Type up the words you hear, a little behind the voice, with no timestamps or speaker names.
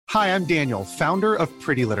Hi, I'm Daniel, founder of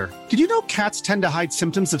Pretty Litter. Did you know cats tend to hide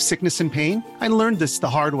symptoms of sickness and pain? I learned this the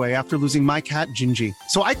hard way after losing my cat, Gingy.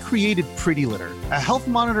 So I created Pretty Litter, a health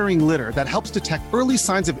monitoring litter that helps detect early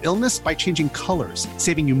signs of illness by changing colors,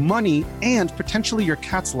 saving you money and potentially your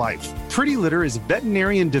cat's life. Pretty Litter is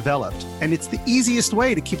veterinarian developed, and it's the easiest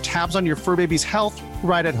way to keep tabs on your fur baby's health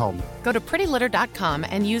right at home. Go to prettylitter.com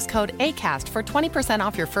and use code ACAST for 20%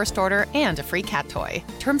 off your first order and a free cat toy.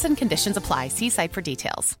 Terms and conditions apply. See site for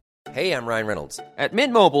details. Hey, I'm Ryan Reynolds. At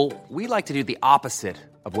Mint Mobile, we like to do the opposite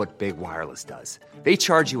of what Big Wireless does. They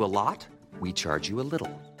charge you a lot, we charge you a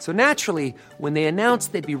little. So naturally, when they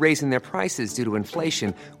announced they'd be raising their prices due to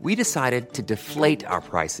inflation, we decided to deflate our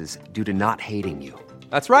prices due to not hating you.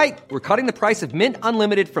 That's right. We're cutting the price of Mint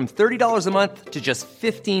Unlimited from $30 a month to just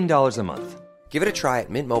 $15 a month. Give it a try at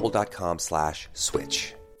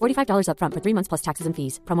mintmobile.com/switch. $45 up front for 3 months plus taxes and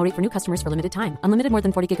fees. Promo rate for new customers for limited time. Unlimited more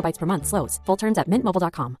than 40 gigabytes per month. Slows full terms at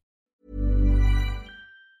mintmobile.com.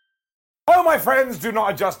 Oh, my friends, do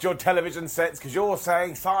not adjust your television sets because you're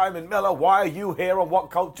saying, Simon Miller, why are you here on What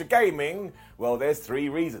Culture Gaming? Well, there's 3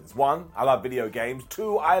 reasons. 1, I love video games.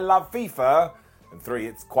 2, I love FIFA. And 3,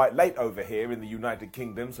 it's quite late over here in the United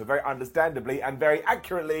Kingdom, so very understandably and very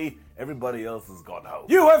accurately, everybody else has gone home.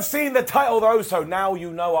 You have seen the title though, so now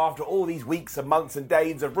you know after all these weeks and months and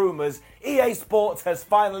days of rumours, EA Sports has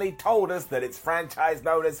finally told us that its franchise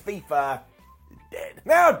known as FIFA is dead.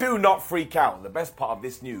 Now do not freak out. The best part of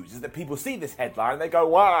this news is that people see this headline and they go,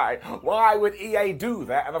 why? Why would EA do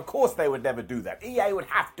that? And of course they would never do that. EA would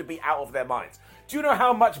have to be out of their minds. Do you know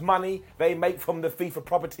how much money they make from the FIFA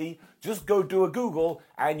property? Just go do a Google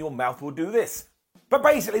and your mouth will do this. But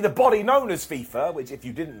basically the body known as FIFA, which if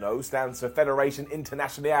you didn't know stands for Federation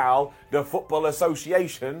Internationale de Football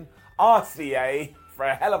Association, RCA, for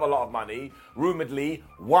a hell of a lot of money, rumouredly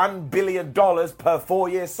 $1 billion per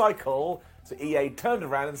 4-year cycle. So EA turned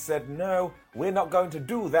around and said, no, we're not going to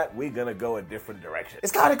do that. We're going to go a different direction.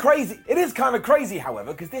 It's kind of crazy. It is kind of crazy,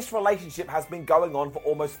 however, because this relationship has been going on for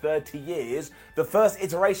almost 30 years. The first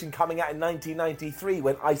iteration coming out in 1993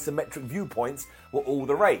 when isometric viewpoints were all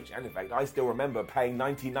the rage. And in fact, I still remember playing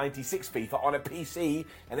 1996 FIFA on a PC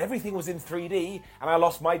and everything was in 3D and I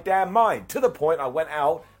lost my damn mind. To the point I went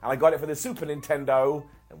out and I got it for the Super Nintendo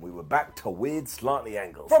and we were back to weird, slightly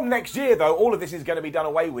angles. From next year, though, all of this is going to be done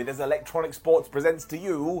away with as Electronic Sports presents to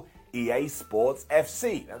you EA Sports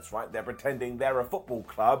FC. That's right, they're pretending they're a football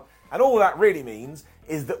club. And all that really means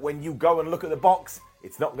is that when you go and look at the box,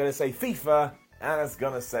 it's not going to say FIFA, and it's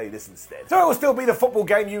going to say this instead. So it will still be the football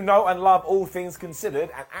game you know and love, all things considered,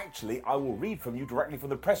 and actually I will read from you directly from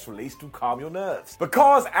the press release to calm your nerves.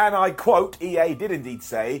 Because, and I quote, EA did indeed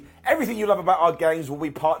say, everything you love about our games will be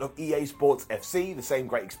part of EA Sports FC, the same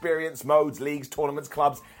great experience, modes, leagues, tournaments,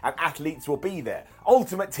 clubs, and athletes will be there.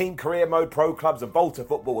 Ultimate Team Career Mode, Pro Clubs, and Volta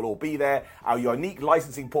Football will all be there. Our unique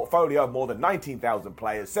licensing portfolio of more than 19,000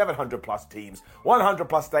 players, 700 plus teams, 100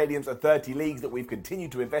 plus stadiums, and 30 leagues that we've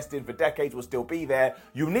continued to invest in for decades will still be there,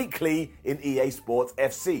 uniquely in EA Sports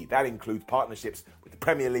FC. That includes partnerships with the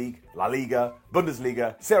Premier League, La Liga,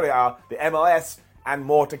 Bundesliga, Serie A, the MLS, and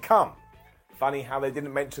more to come. Funny how they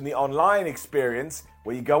didn't mention the online experience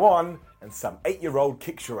where you go on and some 8-year-old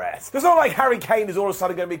kicks your ass. It's not like Harry Kane is all of a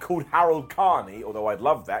sudden going to be called Harold Carney, although I'd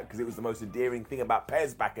love that because it was the most endearing thing about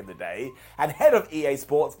PES back in the day. And head of EA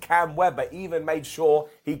Sports, Cam Webber, even made sure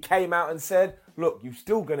he came out and said, look, you're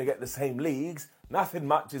still going to get the same leagues. Nothing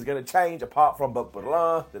much is going to change apart from the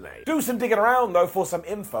name. Do some digging around though for some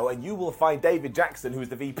info and you will find David Jackson, who is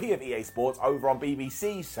the VP of EA Sports over on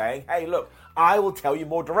BBC, saying, hey look, I will tell you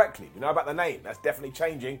more directly. You know about the name, that's definitely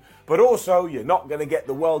changing, but also you're not going to get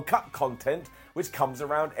the World Cup content which comes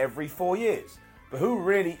around every 4 years. But who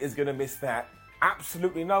really is going to miss that?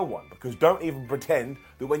 Absolutely no one, because don't even pretend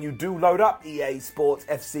that when you do load up EA Sports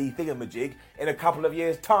FC thingamajig in a couple of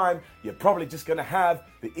years' time, you're probably just going to have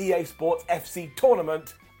the EA Sports FC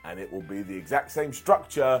tournament, and it will be the exact same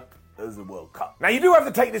structure as the World Cup. Now you do have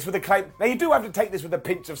to take this with a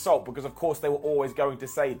pinch of salt, because of course they were always going to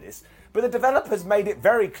say this, but the developers made it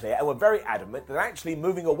very clear and were very adamant that actually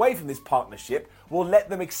moving away from this partnership will let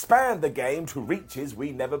them expand the game to reaches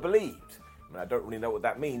we never believed. I don't really know what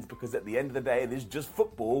that means because at the end of the day, it is just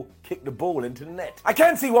football, kick the ball into the net. I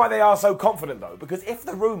can see why they are so confident though, because if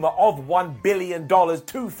the rumour of $1 billion to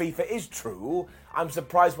FIFA is true, I'm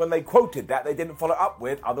surprised when they quoted that they didn't follow up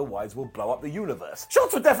with, otherwise we'll blow up the universe.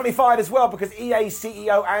 Shots were definitely fired as well because EA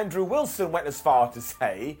CEO Andrew Wilson went as far to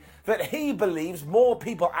say that he believes more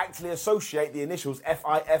people actually associate the initials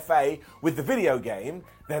FIFA with the video game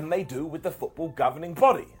than they do with the football governing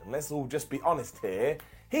body. And let's all just be honest here,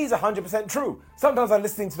 He's 100% true. Sometimes I'm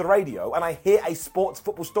listening to the radio and I hear a sports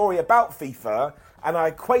football story about FIFA and I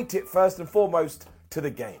equate it first and foremost to the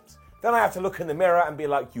games. Then I have to look in the mirror and be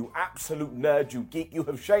like, you absolute nerd, you geek, you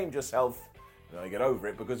have shamed yourself. And I get over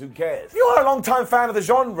it because who cares? If you are a long-time fan of the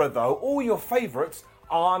genre though, all your favourites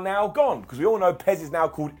are now gone. Because we all know PES is now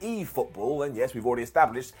called eFootball, and yes, we've already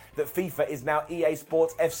established that FIFA is now EA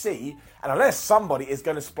Sports FC, and unless somebody is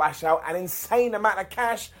going to splash out an insane amount of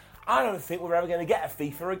cash, I don't think we're ever going to get a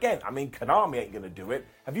FIFA again. I mean, Konami ain't going to do it.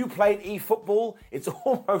 Have you played eFootball? It's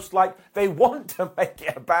almost like they want to make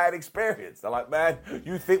it a bad experience. They're like, man,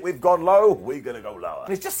 you think we've gone low? We're going to go lower.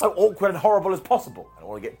 And it's just so awkward and horrible as possible. I don't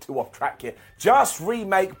want to get too off track here. Just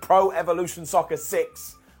remake Pro Evolution Soccer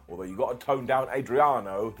 6. Although you got to tone down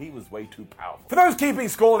Adriano, he was way too powerful. For those keeping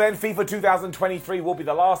score then, FIFA 2023 will be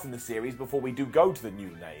the last in the series before we do go to the new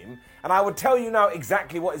name. And I will tell you now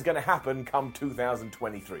exactly what is going to happen come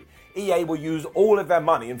 2023. EA will use all of their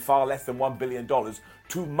money, and far less than $1 billion,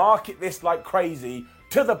 to market this like crazy,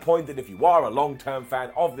 to the point that if you are a long-term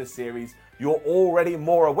fan of this series, you're already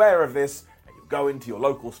more aware of this, and you'll go into your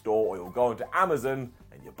local store or you'll go into Amazon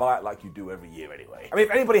and you buy it like you do every year anyway. I mean,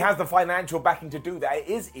 if anybody has the financial backing to do that, it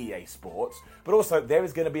is EA Sports. But also, there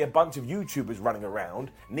is going to be a bunch of YouTubers running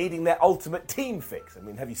around needing their ultimate team fix. I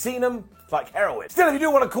mean, have you seen them? It's like heroin. Still, if you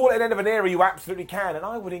do want to call it an end of an era, you absolutely can. And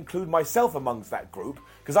I would include myself amongst that group,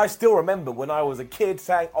 because I still remember when I was a kid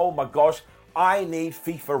saying, oh my gosh, I need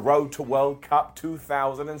FIFA Road to World Cup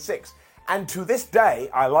 2006. And to this day,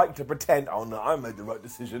 I like to pretend, oh no, I made the right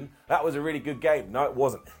decision. That was a really good game. No, it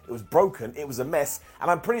wasn't. It was broken. It was a mess. And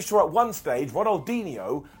I'm pretty sure at one stage,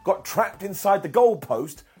 Ronaldinho got trapped inside the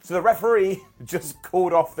goalpost, so the referee just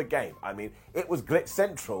called off the game. I mean, it was glitch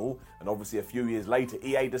central. And obviously a few years later,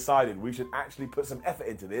 EA decided we should actually put some effort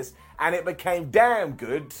into this. And it became damn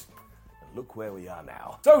good. Look where we are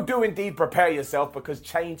now. So do indeed prepare yourself, because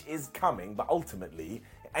change is coming, but ultimately,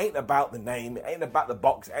 it ain't about the name, it ain't about the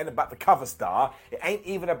box, it ain't about the cover star, it ain't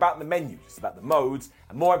even about the menus, it's about the modes,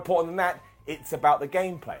 and more important than that, it's about the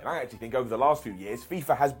gameplay. And I actually think over the last few years,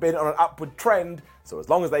 FIFA has been on an upward trend, so as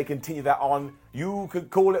long as they continue that on, you could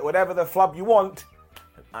call it whatever the flub you want,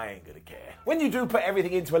 and I ain't gonna care. When you do put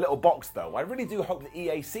everything into a little box though, I really do hope that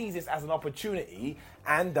EA sees this as an opportunity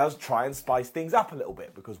and does try and spice things up a little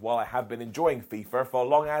bit, because while I have been enjoying FIFA for a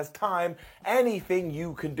long as time, anything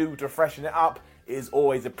you can do to freshen it up is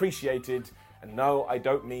always appreciated. And no, I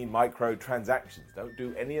don't mean microtransactions. Don't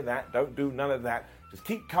do any of that. Don't do none of that. Just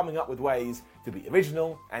keep coming up with ways to be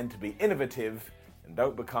original and to be innovative, and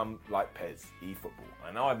don't become like PES eFootball.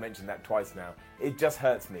 I know I've mentioned that twice now. It just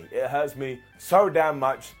hurts me. It hurts me so damn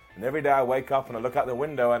much. And every day I wake up and I look out the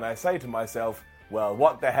window and I say to myself, well,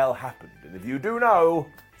 what the hell happened? And if you do know,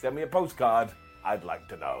 send me a postcard. I'd like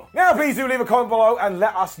to know. Now, please do leave a comment below and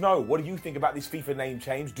let us know. What do you think about this FIFA name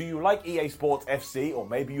change? Do you like EA Sports FC? Or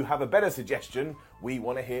maybe you have a better suggestion? We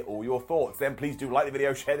want to hear all your thoughts. Then please do like the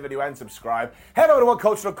video, share the video, and subscribe. Head over to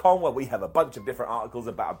whatculture.com, where we have a bunch of different articles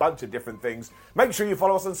about a bunch of different things. Make sure you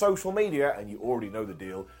follow us on social media, and you already know the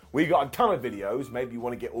deal. We got a ton of videos. Maybe you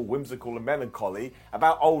want to get all whimsical and melancholy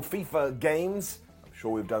about old FIFA games. I'm sure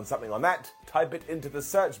we've done something on that. Type it into the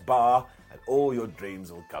search bar, and all your dreams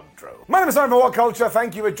will come true. My name is Simon from What Culture.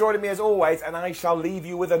 Thank you for joining me as always, and I shall leave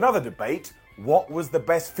you with another debate. What was the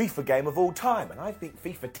best FIFA game of all time? And I think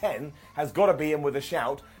FIFA 10 has got to be in with a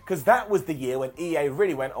shout, because that was the year when EA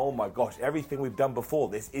really went, oh my gosh, everything we've done before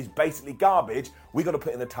this is basically garbage. We've got to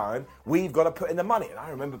put in the time. We've got to put in the money. And I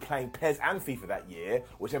remember playing PES and FIFA that year,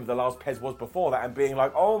 whichever the last PES was before that, and being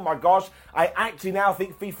like, oh my gosh, I actually now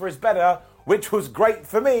think FIFA is better, which was great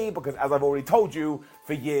for me, because as I've already told you,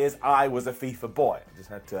 for years I was a FIFA boy. I just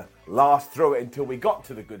had to last through it until we got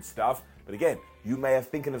to the good stuff. But again, you may have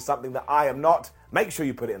thinking of something that I am not. Make sure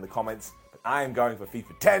you put it in the comments. But I am going for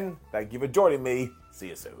FIFA 10. Thank you for joining me. See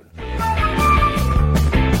you soon.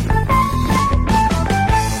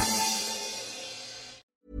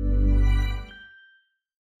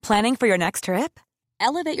 Planning for your next trip?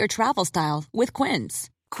 Elevate your travel style with Quince.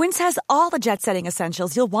 Quince has all the jet-setting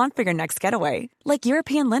essentials you'll want for your next getaway, like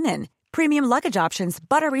European linen, premium luggage options,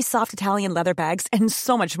 buttery soft Italian leather bags, and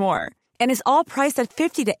so much more. And is all priced at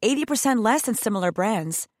 50 to 80% less than similar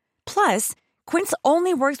brands. Plus, Quince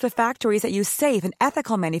only works with factories that use safe and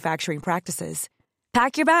ethical manufacturing practices.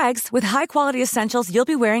 Pack your bags with high-quality essentials you'll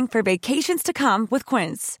be wearing for vacations to come with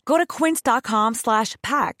Quince. Go to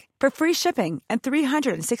quince.com/pack for free shipping and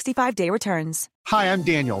 365-day returns. Hi, I'm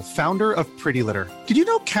Daniel, founder of Pretty Litter. Did you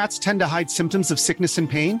know cats tend to hide symptoms of sickness and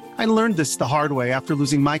pain? I learned this the hard way after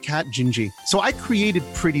losing my cat, Gingy. So I created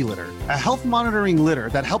Pretty Litter, a health monitoring litter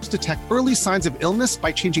that helps detect early signs of illness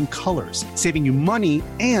by changing colors, saving you money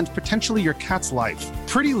and potentially your cat's life.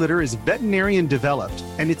 Pretty Litter is veterinarian developed,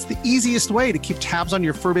 and it's the easiest way to keep tabs on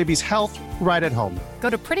your fur baby's health right at home. Go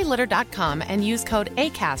to prettylitter.com and use code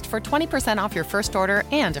ACAST for 20% off your first order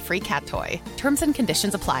and a free cat toy. Terms and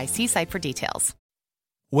conditions apply. See site for details.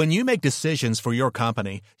 When you make decisions for your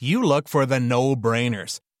company, you look for the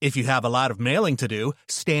no-brainers. If you have a lot of mailing to do,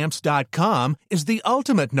 Stamps.com is the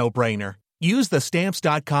ultimate no-brainer. Use the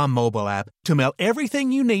Stamps.com mobile app to mail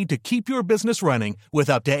everything you need to keep your business running with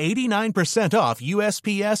up to 89% off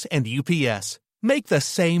USPS and UPS. Make the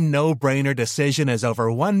same no-brainer decision as over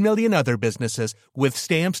 1 million other businesses with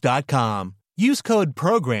Stamps.com. Use code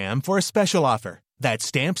PROGRAM for a special offer. That's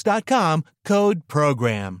Stamps.com, code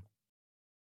PROGRAM.